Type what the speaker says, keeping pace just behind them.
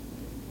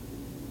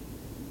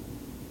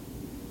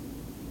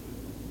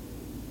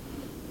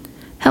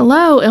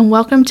Hello, and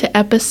welcome to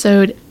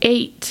episode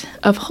 8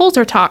 of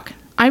Holzer Talk.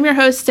 I'm your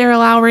host, Sarah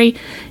Lowry,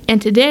 and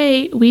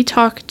today we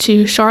talk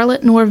to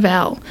Charlotte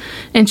Norvell,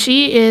 and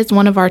she is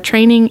one of our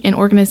training and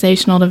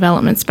organizational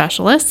development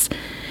specialists.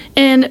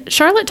 And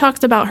Charlotte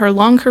talks about her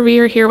long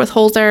career here with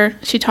Holzer.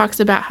 She talks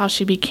about how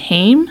she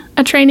became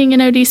a training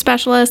and OD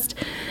specialist,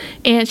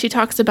 and she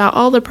talks about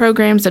all the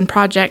programs and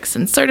projects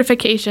and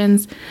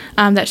certifications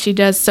that she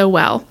does so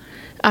well.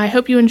 I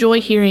hope you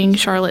enjoy hearing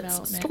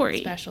Charlotte's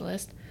story.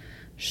 Specialist.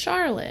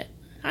 Charlotte.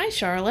 Hi,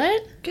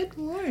 Charlotte. Good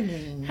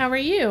morning. How are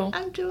you?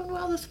 I'm doing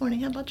well this morning.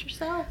 How about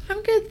yourself?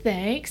 I'm good,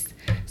 thanks.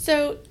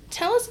 So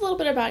tell us a little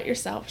bit about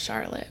yourself,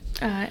 Charlotte,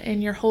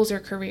 and your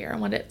Holzer career and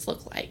what it's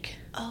looked like.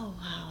 Oh,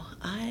 wow.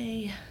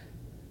 I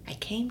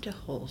came to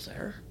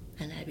Holzer,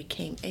 and I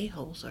became a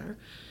Holzer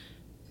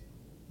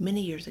many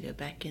years ago,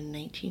 back in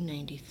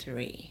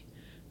 1993.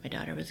 My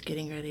daughter was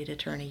getting ready to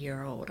turn a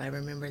year old. I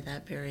remember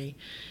that very,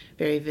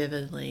 very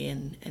vividly,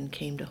 and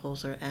came to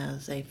Holzer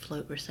as a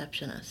float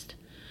receptionist.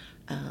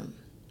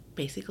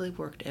 Basically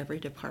worked every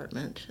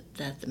department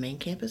that the main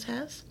campus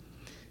has.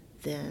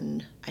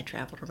 Then I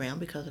traveled around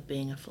because of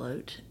being a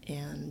float,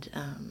 and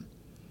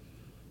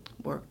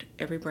worked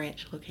every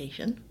branch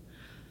location.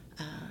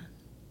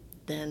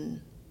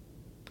 Then,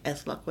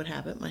 as luck would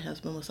have it, my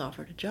husband was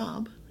offered a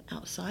job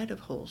outside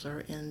of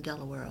Holzer in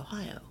Delaware,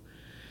 Ohio.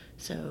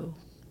 So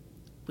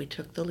we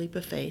took the leap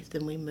of faith,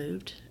 and we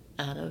moved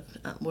out of,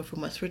 we're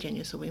from West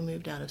Virginia, so we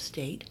moved out of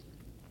state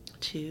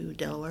to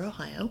Delaware,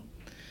 Ohio,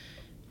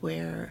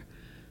 where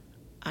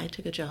I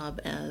took a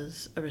job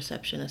as a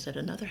receptionist at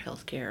another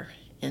healthcare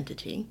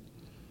entity.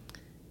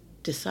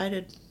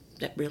 Decided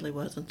that really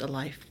wasn't the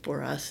life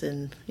for us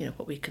in,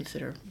 what we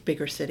consider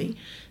bigger city.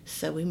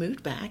 So we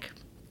moved back,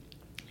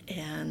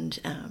 and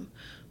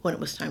when it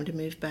was time to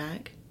move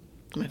back,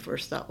 my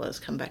first thought was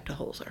come back to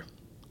Holzer.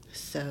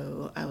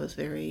 So I was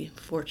very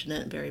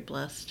fortunate and very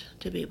blessed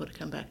to be able to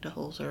come back to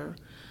Holzer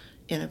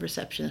in a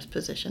receptionist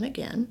position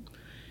again,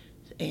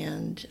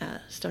 and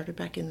started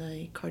back in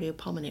the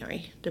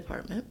cardiopulmonary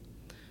department,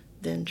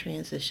 then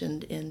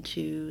transitioned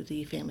into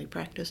the family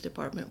practice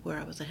department where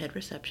I was a head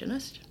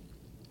receptionist.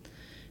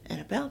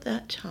 And about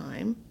that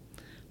time,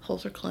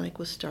 Holzer Clinic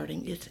was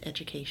starting its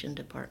education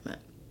department.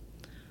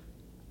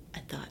 I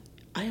thought,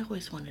 I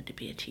always wanted to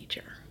be a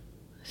teacher.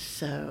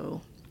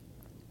 So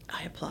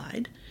I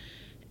applied,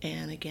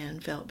 and again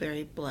felt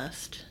very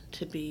blessed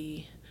to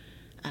be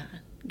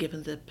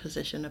given the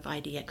position of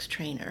IDX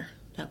trainer.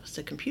 That was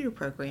the computer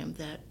program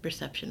that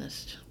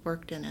receptionists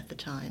worked in at the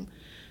time.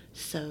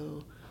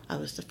 So I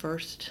was the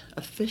first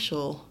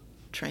official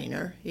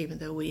trainer, even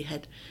though we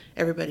had,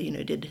 everybody,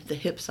 did the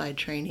hip side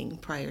training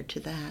prior to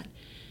that.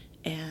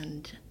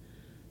 And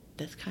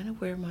that's kind of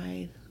where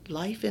my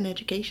life in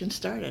education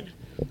started.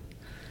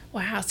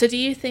 Wow. So do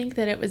you think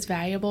that it was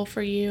valuable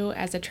for you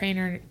as a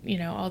trainer,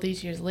 all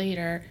these years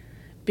later,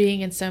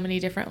 being in so many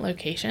different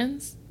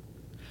locations?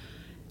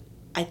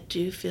 I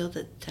do feel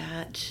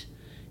that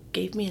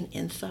gave me an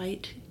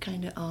insight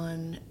kind of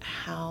on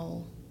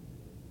how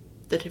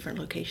the different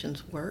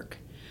locations work.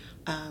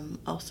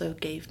 Also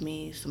gave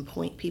me some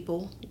point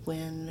people.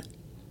 When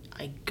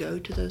I go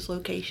to those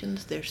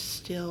locations, there's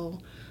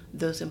still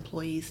those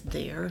employees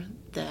there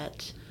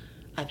that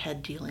I've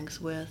had dealings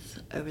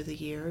with over the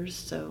years.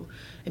 So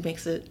it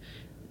makes it,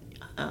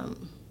 I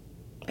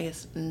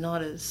guess, I'm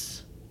not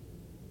as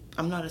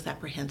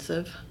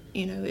apprehensive.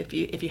 If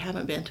you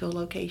haven't been to a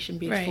location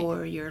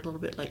before, right, you're a little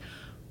bit like,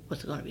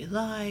 what's it going to be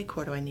like?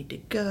 Where do I need to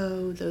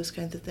go? Those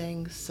kinds of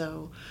things.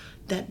 So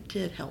that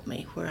did help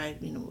me, where I,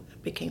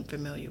 became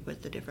familiar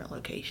with the different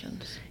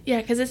locations.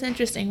 Yeah, because it's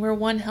interesting. We're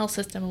one health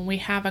system and we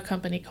have a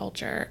company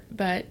culture,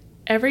 but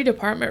every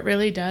department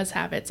really does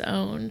have its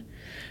own.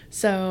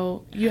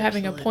 So you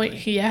having a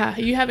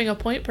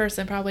point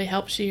person probably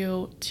helps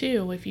you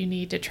too if you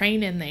need to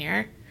train in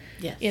there.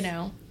 Yes.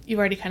 You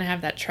already kind of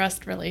have that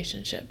trust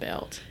relationship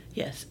built.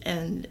 Yes,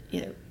 and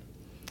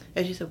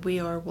as you said, we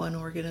are one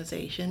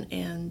organization,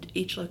 and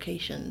each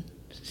location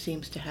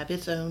seems to have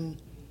its own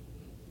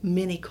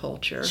mini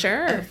culture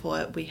of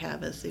what we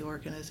have as the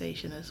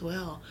organization as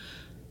well.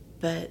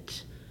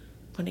 But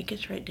when it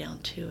gets right down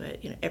to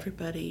it,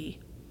 everybody,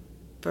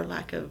 for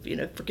lack of,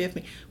 forgive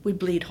me, we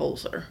bleed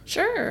Holzer.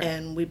 Sure.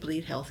 And we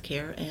bleed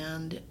healthcare,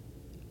 and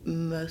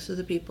most of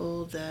the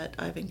people that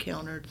I've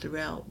encountered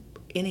throughout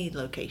any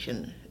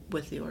location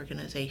with the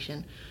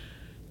organization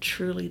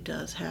truly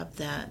does have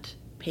that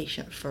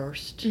patient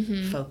first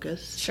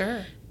focus.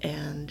 Sure.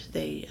 And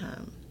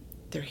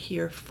they're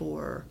here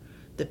for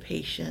the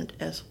patient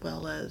as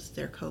well as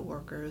their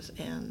coworkers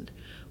and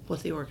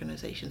what the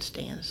organization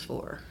stands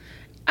for.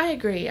 I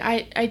agree.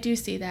 I do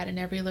see that in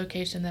every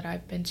location that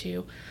I've been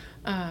to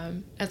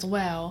as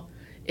well.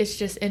 It's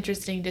just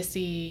interesting to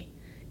see,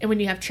 and when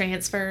you have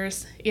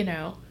transfers,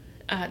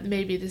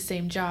 maybe the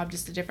same job,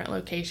 just a different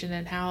location,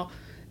 and how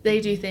they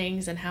do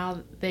things and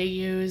how they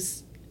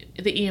use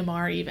the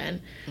EMR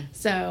even.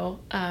 So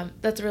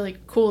that's really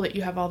cool that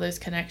you have all those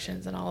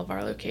connections in all of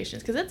our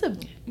locations, because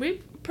we're a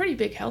pretty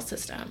big health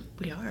system.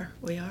 We are.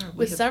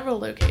 With several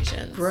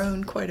locations.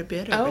 Grown quite a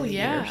bit over the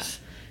years.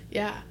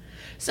 Yeah.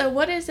 So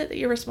what is it that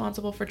you're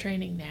responsible for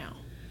training now?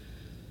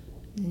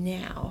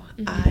 Now,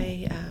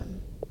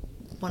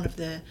 one of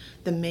the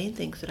main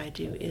things that I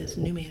do is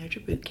new manager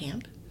boot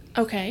camp.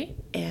 Okay.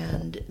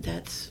 And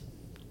that's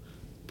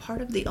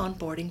part of the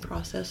onboarding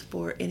process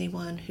for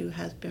anyone who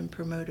has been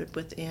promoted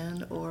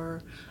within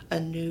or a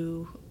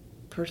new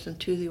person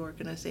to the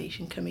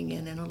organization coming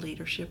in a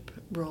leadership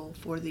role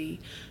for the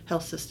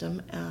health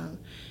system.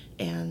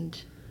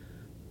 And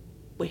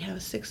we have a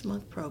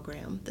 6-month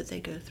program that they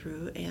go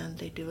through, and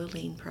they do a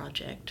lean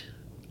project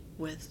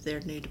with their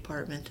new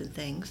department and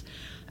things.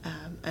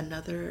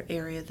 Another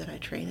area that I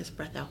train is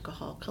breath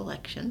alcohol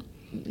collection,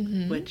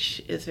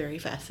 which is very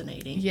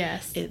fascinating.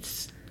 Yes.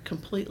 It's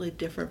completely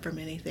different from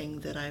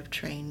anything that I've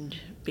trained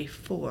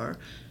before.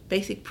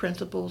 Basic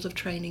principles of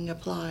training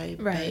apply,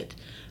 right.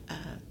 But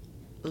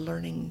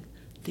learning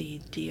the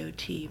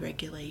DOT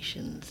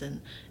regulations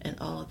and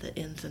all of the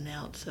ins and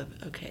outs of,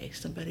 okay,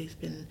 somebody's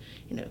been,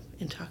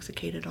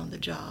 intoxicated on the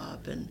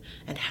job,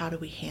 and how do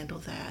we handle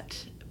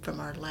that from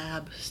our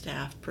lab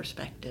staff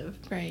perspective.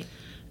 Right.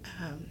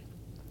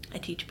 I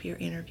teach peer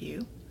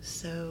interview,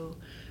 so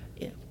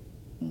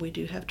we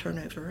do have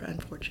turnover,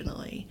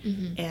 unfortunately,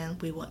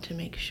 and we want to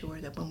make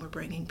sure that when we're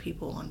bringing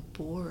people on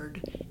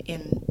board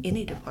in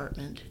any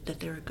department, that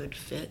they're a good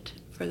fit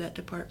for that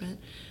department.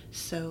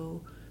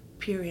 So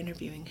peer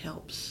interviewing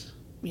helps,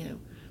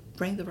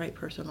 bring the right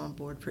person on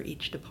board for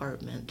each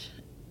department.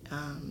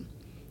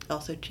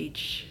 Also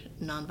teach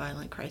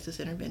nonviolent crisis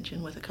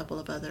intervention with a couple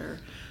of other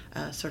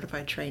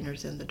certified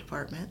trainers in the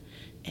department,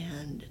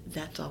 and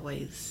that's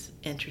always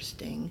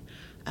interesting.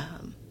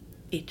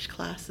 Each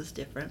class is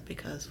different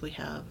because we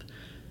have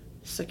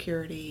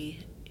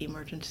security,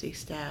 emergency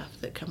staff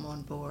that come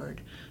on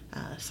board,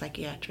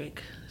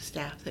 psychiatric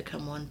staff that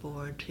come on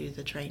board to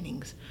the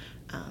trainings.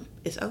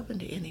 It's open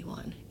to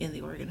anyone in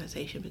the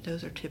organization, but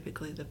those are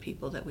typically the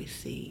people that we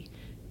see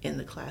in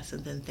the class,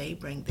 and then they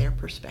bring their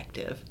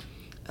perspective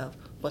of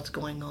what's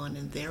going on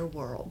in their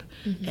world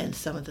and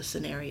some of the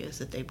scenarios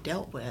that they've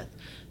dealt with,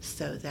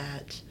 so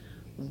that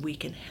we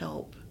can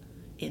help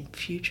in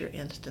future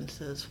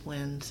instances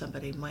when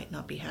somebody might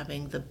not be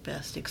having the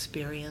best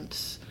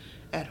experience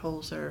at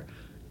Holzer,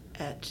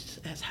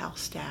 as how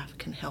staff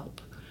can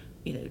help,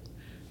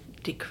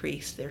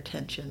 decrease their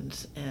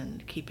tensions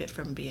and keep it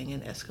from being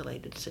an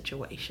escalated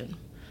situation.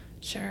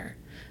 Sure.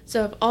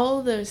 So of all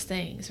of those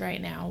things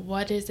right now,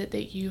 what is it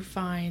that you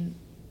find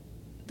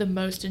the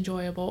most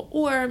enjoyable,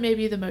 or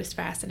maybe the most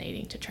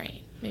fascinating to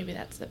train? Maybe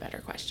that's the better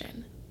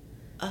question.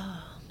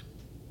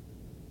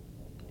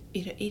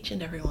 Each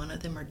and every one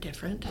of them are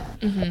different.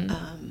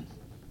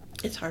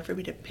 It's hard for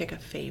me to pick a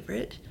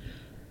favorite,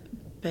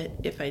 but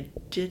if I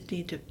did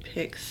need to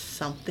pick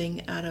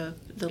something out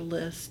of the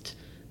list,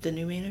 the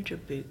new manager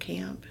boot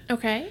camp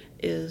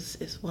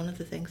is one of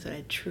the things that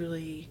I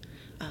truly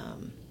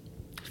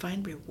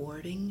find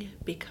rewarding,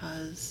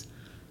 because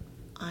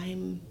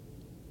I'm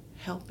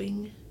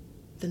helping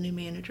the new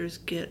managers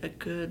get a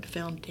good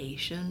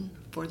foundation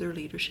for their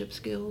leadership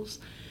skills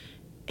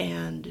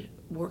and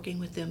working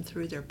with them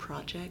through their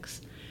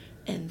projects.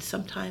 And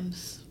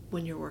sometimes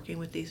when you're working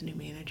with these new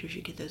managers,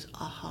 you get those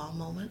aha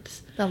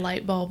moments. The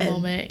light bulb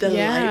moment. The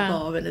light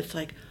bulb, and it's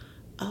like,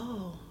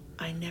 oh,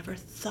 I never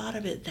thought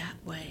of it that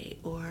way,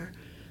 or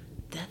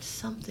that's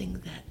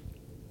something that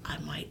I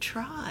might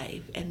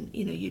try. And,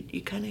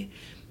 you kind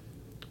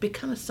of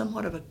become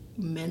somewhat of a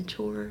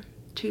mentor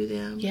to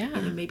them. Yeah.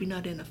 Maybe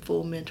not in a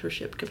full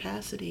mentorship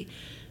capacity,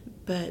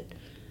 but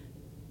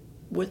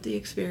with the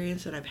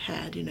experience that I've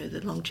had,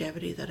 the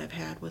longevity that I've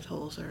had with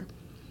Holzer,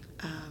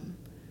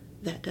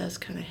 that does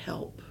kind of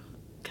help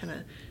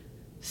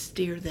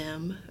steer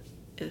them.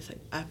 It's like,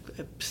 I've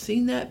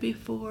seen that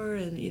before,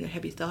 and,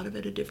 have you thought of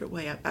it a different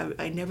way?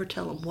 I never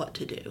tell them what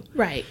to do.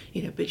 Right.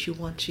 But you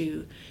want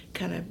to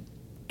kind of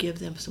give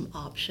them some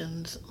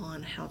options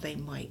on how they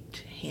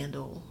might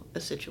handle a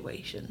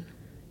situation.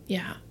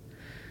 Yeah.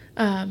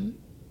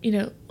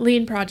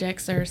 Lean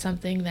projects are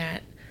something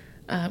that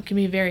can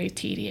be very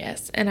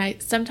tedious.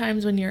 And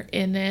sometimes when you're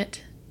in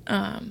it,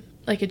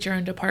 like at your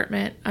own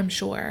department, I'm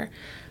sure,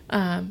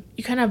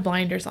 you kind of have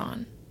blinders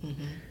on.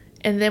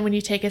 And then when you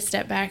take a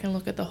step back and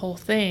look at the whole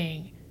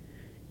thing,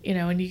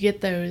 and you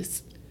get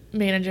those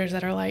managers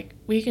that are like,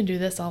 we can do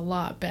this a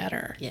lot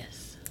better.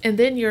 Yes. And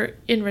then you're,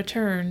 in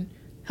return,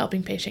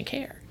 helping patient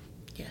care.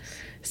 Yes.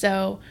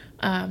 So,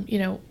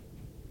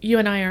 you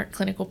and I aren't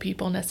clinical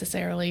people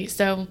necessarily.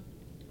 So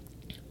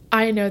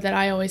I know that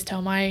I always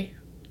tell my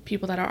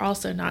people that are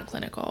also not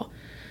clinical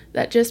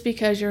that just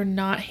because you're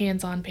not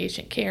hands-on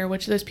patient care,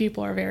 which those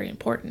people are very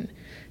important,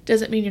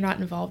 doesn't mean you're not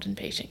involved in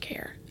patient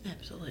care.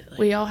 Absolutely.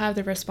 We all have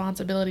the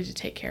responsibility to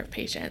take care of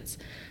patients.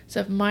 So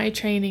if my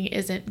training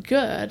isn't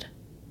good,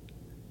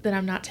 then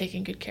I'm not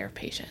taking good care of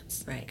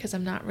patients. Right. Because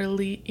I'm not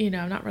really,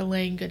 I'm not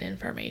relaying good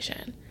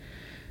information.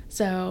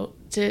 So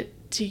to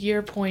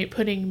your point,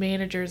 putting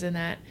managers in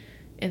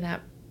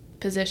that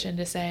position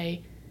to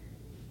say,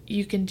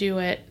 you can do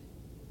it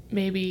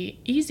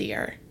maybe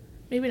easier,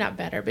 maybe not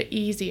better, but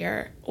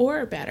easier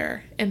or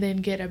better, and then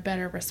get a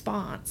better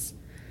response.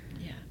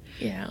 Yeah.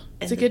 Yeah,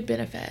 it's a good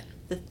benefit.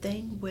 The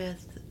thing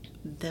with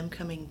them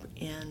coming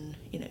in,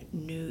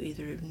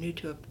 either new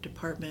to a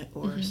department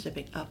or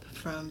stepping up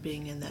from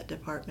being in that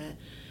department,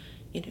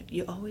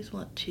 you always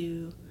want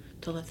to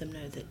let them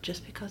know that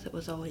just because it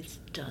was always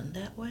done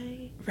that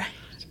way, right,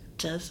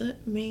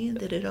 doesn't mean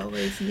that it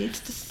always needs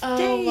to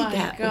stay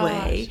that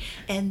way.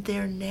 And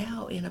they're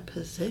now in a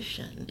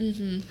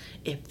position,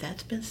 if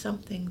that's been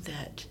something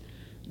that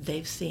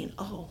they've seen,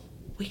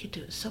 we could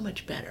do it so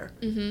much better.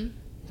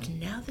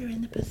 Now they're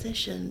in the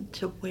position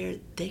to where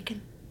they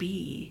can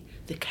be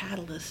the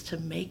catalyst to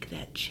make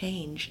that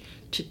change,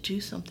 to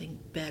do something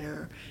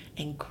better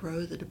and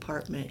grow the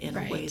department in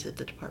a way that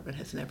the department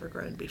has never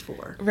grown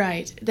before.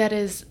 Right. That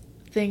is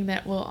thing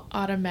that will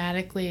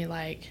automatically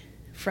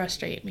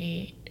frustrate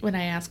me when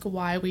I ask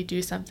why we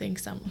do something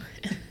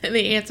and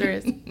the answer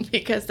is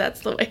because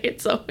that's the way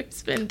it's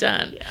always been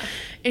done.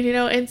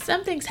 Yeah. And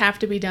some things have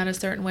to be done a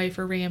certain way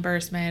for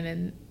reimbursement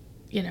and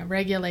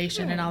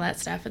regulation and all that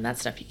stuff, and that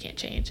stuff you can't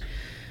change.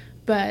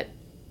 But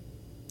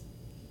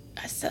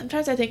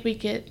sometimes I think we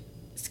get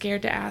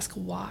scared to ask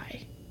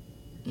why.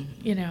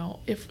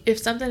 If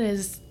something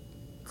is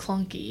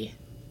clunky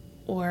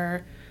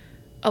or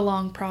a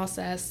long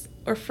process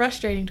or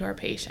frustrating to our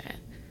patient,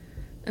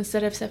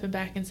 instead of stepping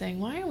back and saying,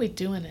 why are we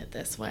doing it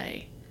this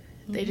way?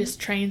 They just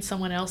train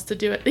someone else to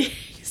do it the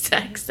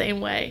exact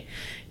same way.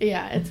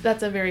 Yeah,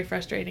 that's a very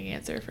frustrating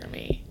answer for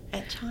me.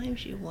 At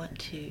times you want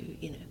to,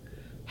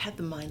 have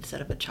the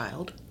mindset of a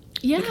child.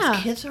 Yeah.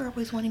 Because kids are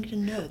always wanting to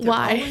know. They're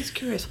why? Always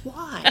curious.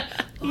 Why?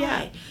 Why?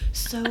 Yeah.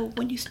 So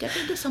when you step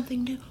into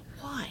something new,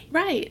 why?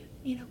 Right.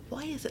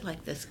 Why is it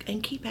like this?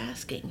 And keep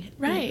asking.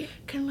 Right.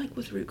 Kind of like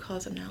with root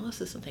cause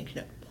analysis and things.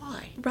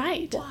 Why?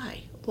 Right.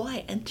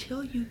 Why?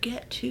 Until you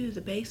get to the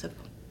base of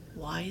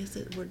why is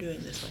it we're doing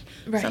this way?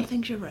 Right. Some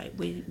things you're right.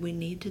 We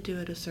need to do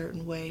it a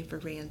certain way for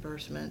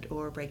reimbursement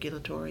or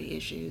regulatory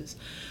issues,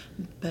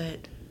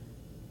 but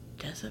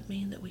doesn't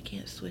mean that we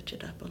can't switch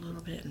it up a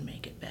little bit and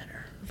make it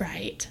better.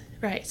 Right.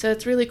 So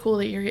it's really cool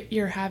that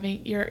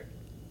you're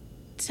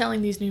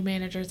telling these new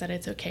managers that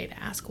it's okay to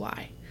ask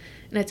why,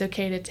 and it's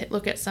okay to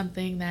look at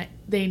something that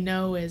they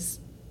know is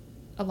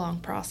a long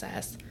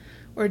process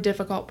or a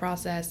difficult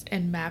process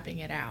and mapping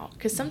it out.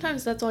 Because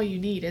sometimes that's all you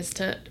need is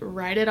to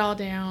write it all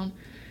down.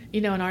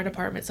 In our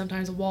department,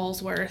 sometimes a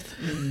wall's worth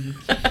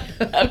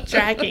of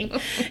tracking,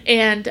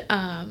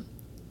 and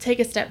take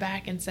a step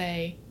back and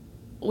say,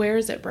 where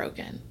is it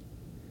broken?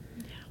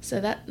 So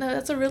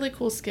that's a really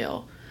cool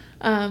skill.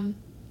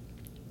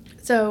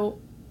 So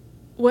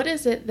what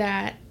is it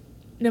that,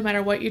 no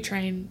matter what you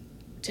train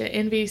to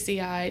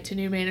NVCI, to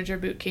new manager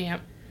boot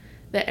camp,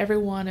 that every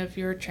one of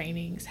your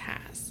trainings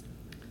has?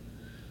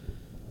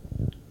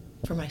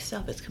 For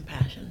myself, it's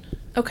compassion.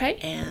 Okay.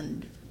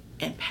 And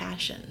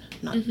passion,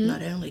 not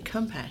only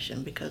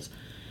compassion, because,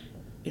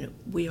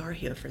 we are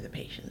here for the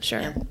patient. Sure.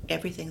 And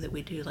everything that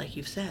we do, like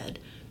you've said,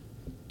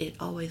 it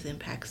always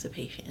impacts the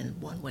patient in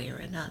one way or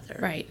another.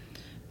 Right.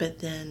 But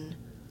then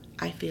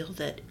I feel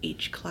that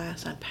each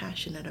class I'm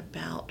passionate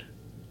about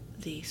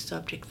the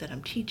subject that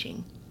I'm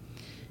teaching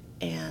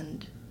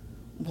and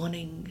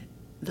wanting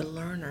the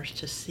learners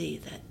to see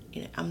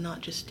that, I'm not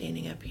just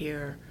standing up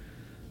here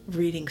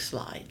reading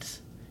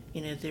slides.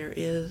 There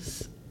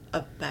is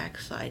a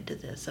backside to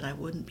this, and I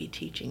wouldn't be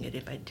teaching it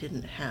if I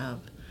didn't have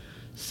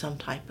some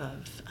type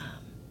of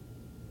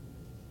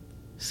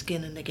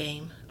skin in the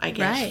game, I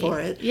guess, for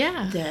it.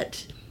 Yeah.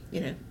 That,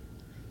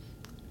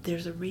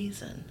 there's a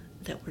reason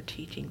that we're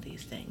teaching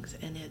these things,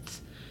 and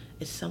it's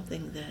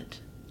something that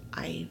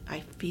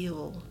I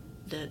feel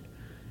that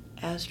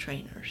as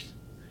trainers,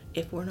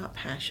 if we're not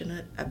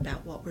passionate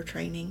about what we're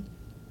training,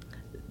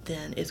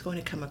 then it's going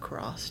to come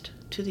across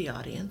to the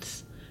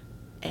audience,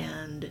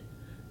 and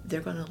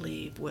they're going to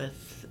leave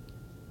with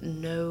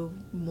no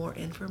more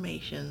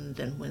information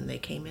than when they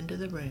came into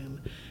the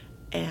room.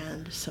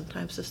 And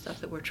sometimes the stuff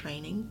that we're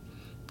training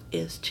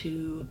is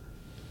to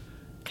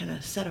kind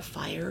of set a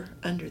fire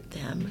under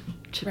them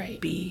to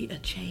be a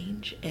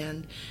change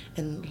and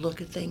look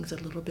at things a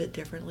little bit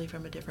differently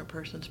from a different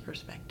person's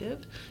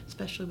perspective,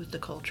 especially with the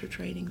culture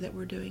training that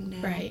we're doing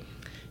now. Right.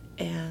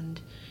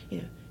 And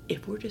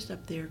if we're just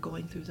up there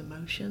going through the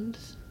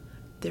motions,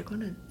 they're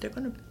gonna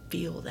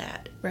feel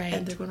that, right?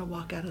 And they're gonna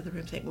walk out of the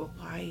room saying, "Well,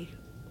 why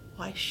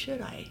should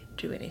I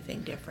do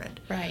anything different?"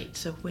 Right.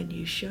 So when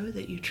you show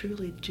that you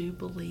truly do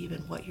believe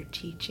in what you're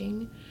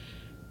teaching,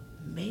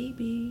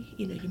 maybe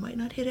you might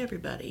not hit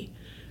everybody,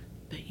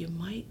 but you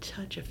might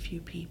touch a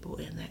few people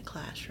in that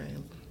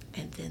classroom,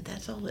 and then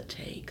that's all it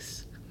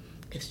takes.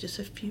 It's just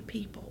a few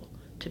people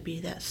to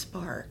be that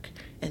spark,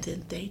 and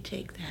then they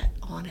take that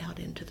on out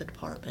into the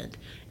department,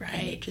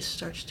 and it just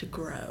starts to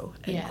grow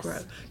and grow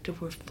to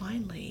where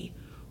finally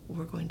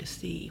we're going to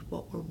see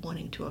what we're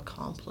wanting to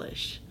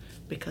accomplish,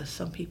 because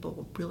some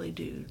people really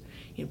do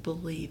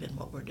believe in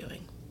what we're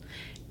doing.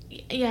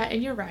 Yeah,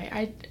 and you're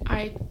right.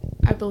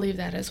 I believe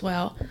that as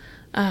well.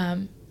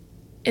 In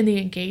the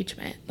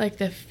engagement, like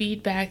the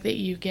feedback that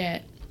you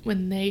get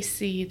when they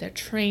see the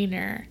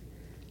trainer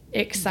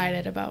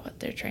excited about what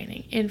they're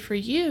training. And for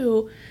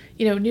you,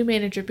 you know, new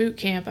manager boot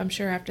camp, I'm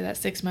sure after that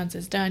 6 months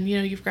is done, you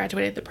know, you've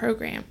graduated the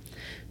program.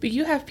 But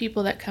you have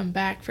people that come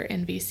back for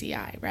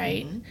NVCI,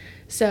 right? Mm-hmm.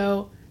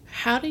 So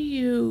how do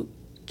you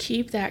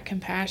keep that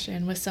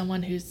compassion with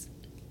someone who's,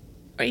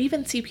 or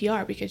even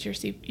CPR, because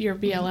you're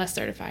BLS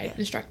certified Yes.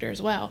 instructor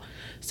as well.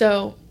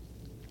 So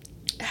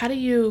how do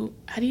you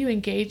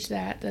engage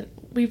that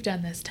we've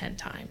done this 10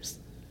 times,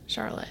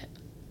 Charlotte?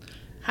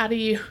 How do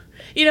you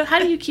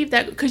keep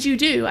that? Because you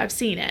do, I've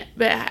seen it,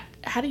 but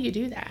how do you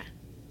do that?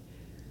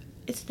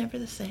 It's never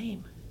the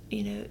same.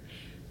 You know,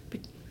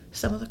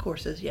 some of the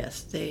courses,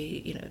 yes,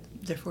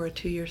 they're for a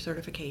 2-year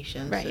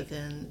certification. Right. So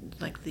then,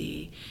 like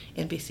the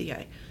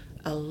NVCI,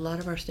 a lot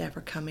of our staff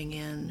are coming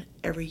in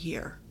every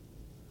year.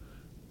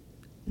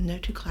 No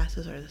 2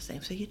 classes are the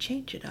same, so you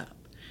change it up.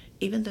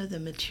 Even though the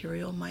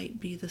material might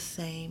be the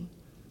same,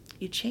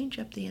 you change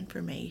up the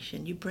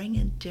information. You bring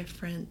in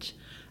different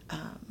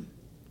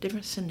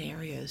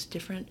scenarios,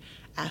 different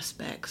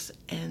aspects,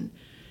 and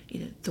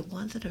you know, the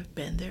ones that have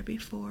been there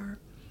before,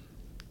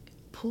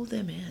 pull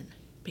them in,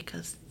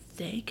 because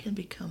they can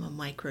become a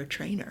micro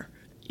trainer.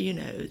 You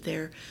know,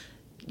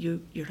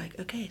 you're like,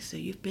 okay, so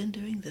you've been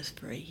doing this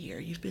for a year,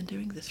 you've been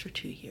doing this for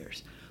 2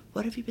 years.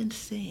 What have you been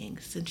seeing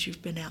since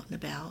you've been out and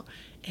about,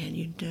 and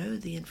you know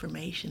the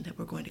information that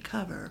we're going to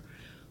cover?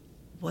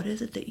 What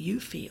is it that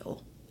you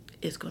feel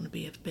is going to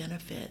be of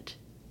benefit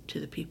to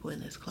the people in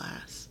this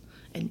class?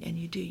 And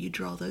you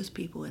draw those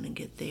people in and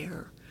get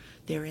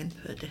their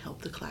input to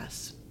help the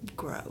class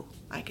grow,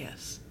 I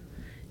guess.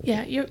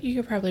 Yeah,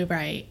 you're probably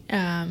right,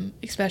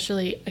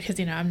 especially because,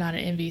 you know, I'm not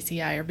an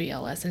NVCI or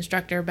BLS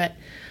instructor, but,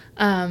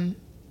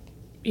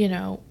 you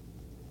know,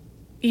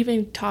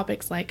 even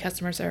topics like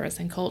customer service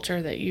and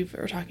culture that you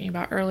were talking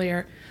about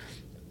earlier,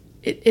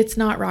 it's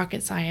not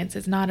rocket science.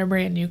 It's not a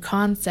brand new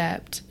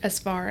concept as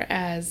far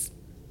as,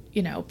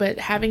 you know, but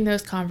having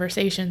those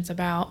conversations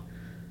about,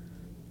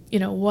 you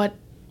know, what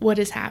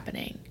is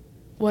happening,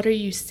 what are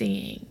you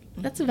seeing?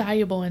 That's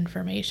valuable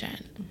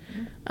information.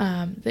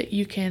 That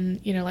you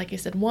can, you know, like you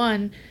said,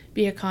 one,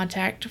 be a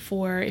contact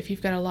for if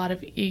you've got a lot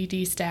of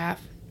ED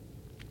staff.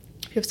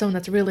 If you have someone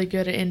that's really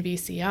good at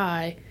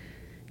NVCI,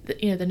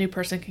 you know, the new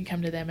person can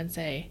come to them and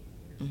say,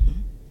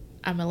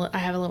 I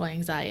have a little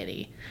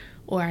anxiety,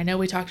 or I know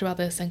we talked about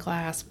this in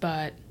class,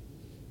 but,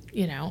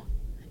 you know,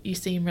 you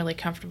seem really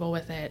comfortable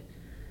with it.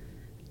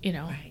 You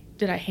know, Right.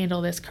 Did I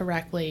handle this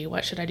correctly?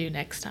 What should I do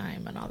next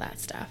time? And all that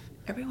stuff.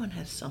 Everyone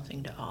has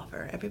something to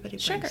offer. Everybody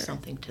brings Sure.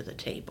 something to the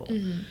table.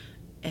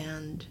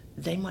 And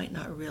they might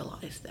not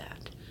realize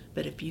that.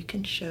 But if you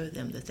can show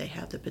them that they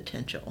have the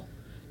potential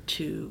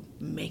to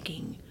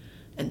making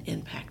an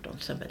impact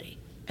on somebody,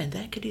 and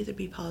that could either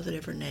be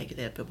positive or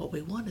negative, but what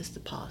we want is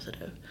the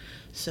positive.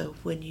 So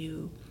when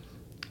you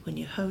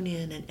hone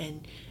in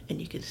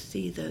and you can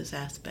see those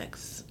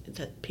aspects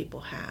that people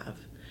have,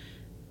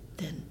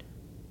 then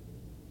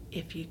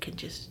if you can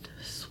just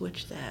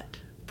switch that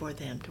for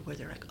them to where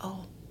they're like,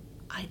 oh,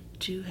 I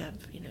do have,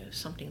 you know,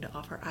 something to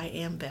offer. I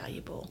am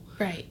valuable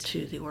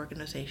to the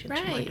organization,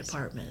 to my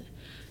department,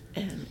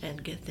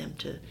 and get them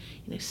to,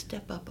 you know,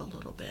 step up a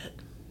little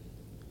bit.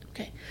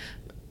 Okay,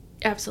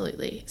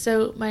 absolutely.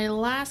 So my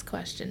last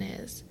question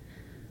is,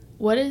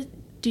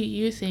 do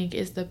you think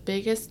is the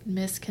biggest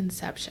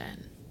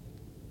misconception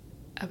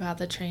about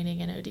the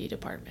training and OD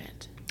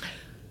department?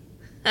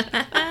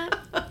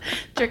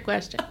 Trick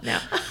question. No.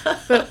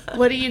 But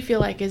what do you feel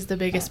like is the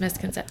biggest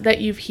misconception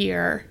that you've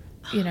heard,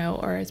 you know,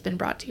 or has been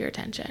brought to your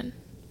attention?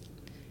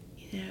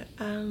 You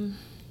know,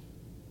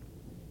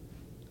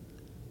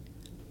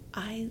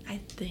 I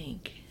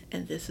think,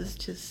 and this is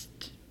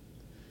just,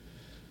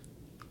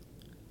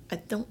 I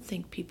don't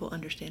think people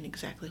understand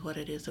exactly what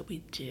it is that we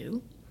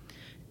do.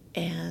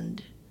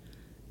 And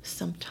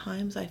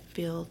sometimes I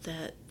feel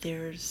that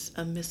there's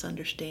a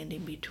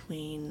misunderstanding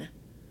between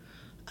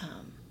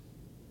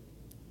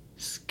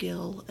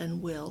skill and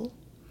will.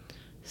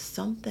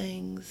 Some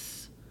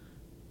things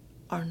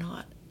are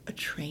not a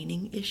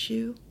training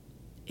issue.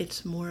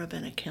 It's more of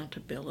an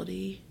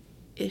accountability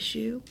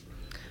issue.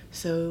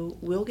 So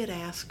we'll get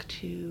asked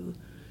to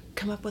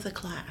come up with a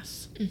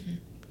class.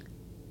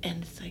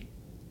 And it's like,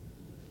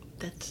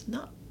 that's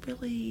not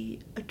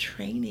really a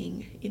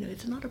training. You know,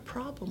 it's not a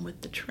problem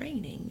with the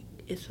training.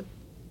 It's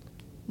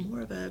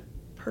more of a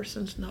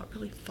person's not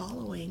really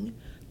following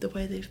the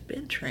way they've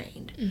been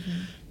trained.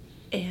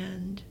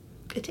 And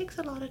it takes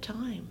a lot of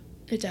time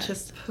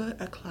to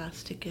put a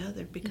class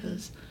together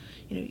because,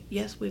 you know,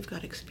 yes, we've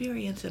got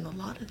experience in a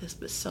lot of this,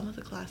 but some of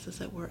the classes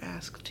that we're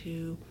asked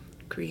to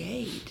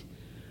create,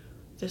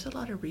 there's a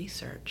lot of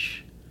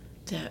research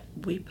that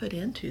we put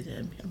into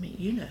them. I mean,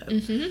 you know,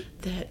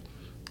 that,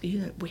 you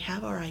know, we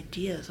have our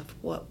ideas of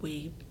what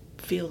we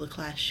feel the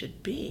class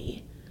should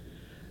be,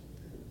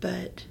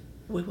 but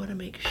we want to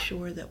make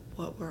sure that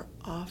what we're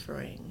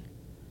offering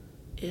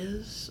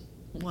is,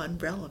 one,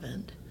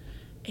 relevant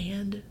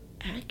and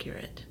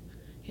accurate.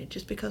 You know,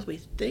 just because we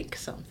think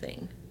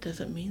something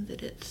doesn't mean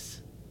that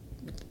it's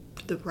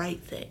the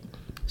right thing.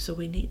 So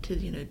we need to,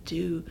 you know,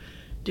 do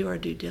do our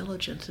due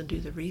diligence and do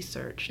the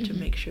research to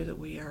make sure that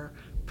we are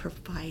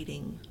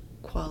providing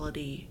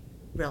quality,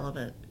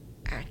 relevant,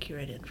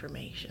 accurate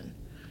information.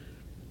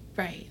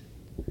 Right.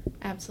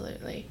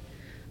 Absolutely.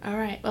 All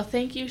right. Well,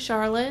 thank you,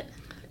 Charlotte.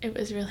 It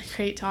was really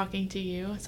great talking to you.